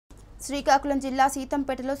శ్రీకాకుళం జిల్లా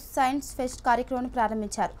సీతంపేటలో science pest కార్యక్రమాన్ని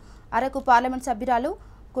ప్రారంభించారు. అరకు పార్లమెంట్ సభ్యురాలు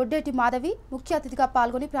గొడ్డేటి మాధవి ముఖ్య అతిథిగా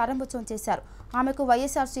పాల్గొని ప్రారంభోత్సవం చేశారు. ఆమెకు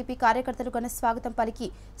వైఎస్ఆర్సీపీ కార్యకర్తలు ఘన స్వాగతం పలికి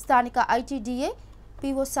స్థానిక ఐటీడీఏ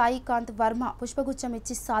పీఓ సాయికాంత్ వర్మ పుష్పగుచ్చం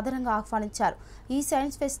ఇచ్చి సాదరంగా ఆహ్వానించారు. ఈ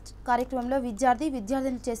సైన్స్ ఫెస్ట్ కార్యక్రమంలో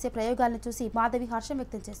విద్యార్థినులు చేసే ప్రయోగాలను చూసి మాధవి హర్షం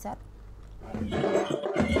వ్యక్తం చేశారు.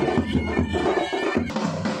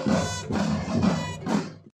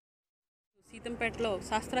 సీతంపేటలో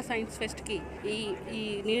శాస్త్ర సైన్స్ ఫెస్ట్కి ఈ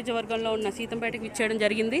నియోజకవర్గంలో ఉన్న సీతంపేటకి ఇచ్చేయడం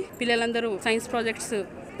జరిగింది. పిల్లలందరూ సైన్స్ ప్రాజెక్ట్స్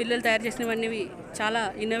పిల్లలు తయారు చేసినవన్నీ చాలా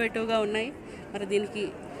ఇన్నోవేటివ్గా ఉన్నాయి. మరి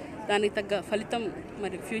దానికి తగ్గ ఫలితం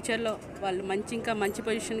మరి ఫ్యూచర్లో వాళ్ళు ఇంకా మంచి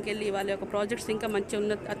పొజిషన్కి వెళ్ళి వాళ్ళ యొక్క ప్రాజెక్ట్స్ ఇంకా మంచి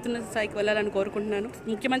అత్యున్నత స్థాయికి వెళ్ళాలని కోరుకుంటున్నాను.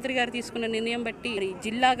 ముఖ్యమంత్రి గారు తీసుకున్న నిర్ణయం బట్టి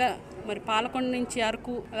జిల్లాగా మరి పాలకొండ నుంచి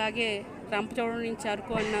అరకు అలాగే రంపచోడవరం నుంచి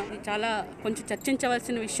అరకు అన్న చాలా కొంచెం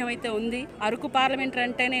చర్చించవలసిన విషయం అయితే ఉంది. అరకు పార్లమెంట్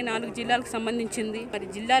అంటేనే 4 జిల్లాలకు సంబంధించింది. మరి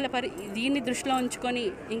జిల్లాల దీన్ని దృష్టిలో ఉంచుకొని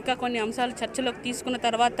ఇంకా కొన్ని అంశాలు చర్చలోకి తీసుకున్న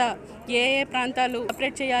తర్వాత ఏ ప్రాంతాలు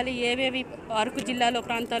సపరేట్ చేయాలి, ఏవేవి అరకు జిల్లాలో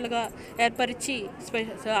ప్రాంతాలుగా ఏర్పరిచి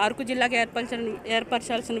అరకు జిల్లాగా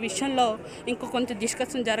ఏర్పరచాల్సిన విషయంలో ఇంకో కొంచెం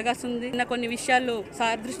డిస్కషన్ జరగాల్సింది. కొన్ని విషయాలు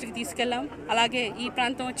సార్ దృష్టికి తీసుకెళ్ళాం. అలాగే ఈ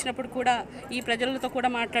ప్రాంతం వచ్చినప్పుడు కూడా ఈ ప్రజలతో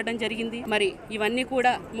కూడా మాట్లాడడం జరిగింది. మరి ఇవన్నీ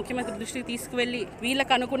కూడా ముఖ్యమంత్రి దృష్టికి తీసుకువెళ్ళి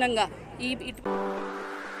వీళ్ళకు అనుగుణంగా